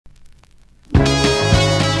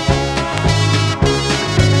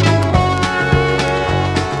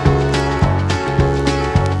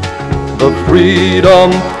The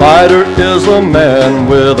freedom fighter is a man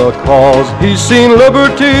with a cause. He's seen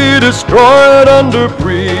liberty destroyed under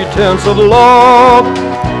pretense of law.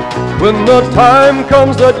 When the time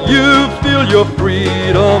comes that you feel your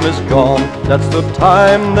freedom is gone, that's the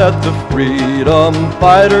time that the freedom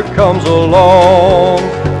fighter comes along.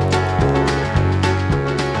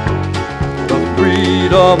 The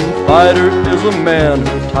freedom fighter is a man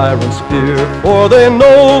who tyrants fear, for they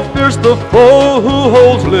know fierce the foe who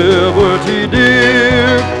holds liberty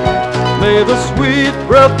dear. May the sweet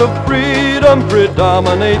breath of freedom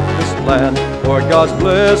predominate this land, for God's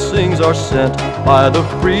blessings are sent by the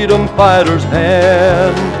freedom fighter's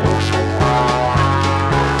hand.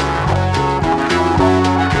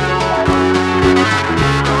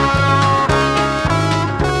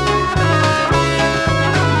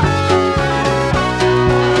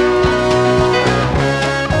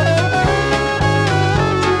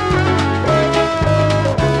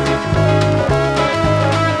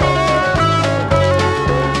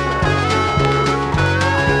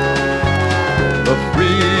 The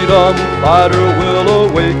freedom fighter will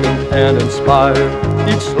awaken and inspire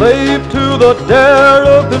each slave to the dare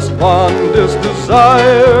of his fondest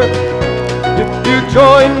desire. If you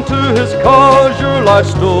join to his cause, your life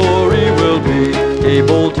story will be a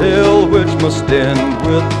bold tale which must end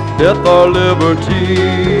with death or liberty.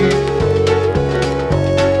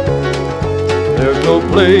 There's no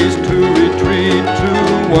place to retreat to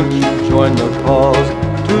once you join the cause.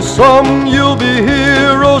 To some you'll be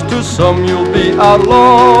heroes, to some you'll be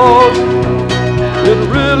outlaws. It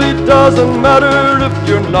really doesn't matter if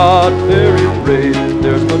you're not very brave.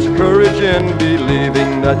 There's much courage in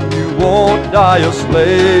believing that you won't die a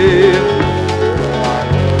slave.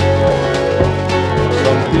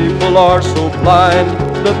 Some people are so blind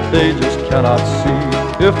that they just cannot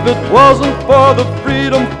see. If it wasn't for the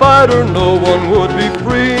freedom fighter, no one would be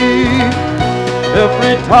free.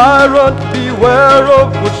 Every tyrant, beware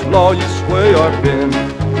of which law you sway or bend.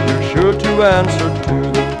 You're sure to answer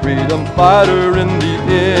to the freedom fighter in the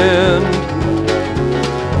end.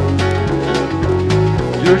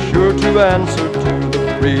 You're sure to answer to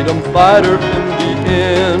the freedom fighter in the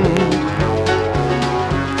end.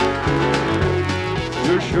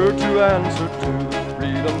 You're sure to answer to the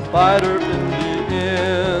freedom fighter in the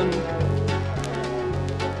end.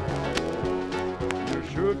 You're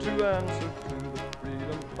sure to answer to the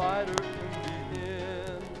freedom fighter.